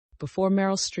Before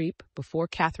Merill Streep, before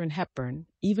Katherine Hepburn,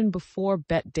 even before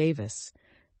Bette Davis,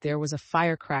 there was a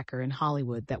firecracker in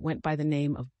Hollywood that went by the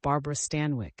name of Barbara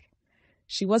Stanwyck.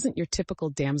 She wasn't your typical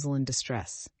damsel in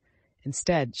distress.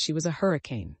 Instead, she was a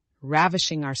hurricane,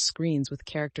 ravishing our screens with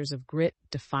characters of grit,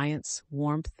 defiance,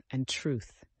 warmth, and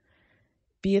truth.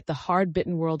 Be it the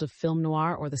hard-bitten world of film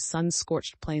noir or the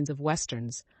sun-scorched plains of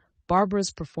westerns, Barbara's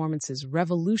performances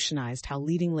revolutionized how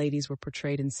leading ladies were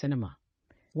portrayed in cinema.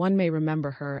 One may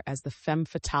remember her as the femme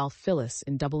fatale Phyllis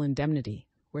in Double Indemnity,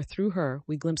 where through her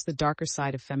we glimpse the darker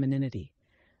side of femininity,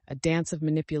 a dance of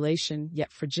manipulation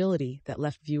yet fragility that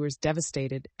left viewers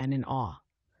devastated and in awe.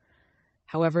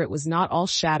 However, it was not all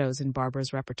shadows in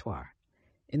Barbara's repertoire.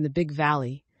 In the Big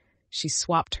Valley, she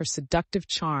swapped her seductive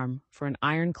charm for an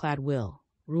ironclad will,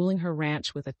 ruling her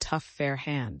ranch with a tough, fair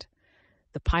hand,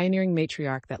 the pioneering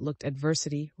matriarch that looked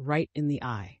adversity right in the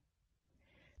eye.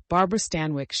 Barbara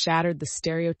Stanwyck shattered the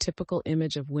stereotypical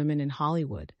image of women in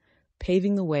Hollywood,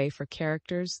 paving the way for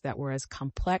characters that were as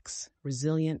complex,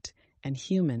 resilient, and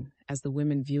human as the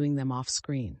women viewing them off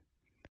screen.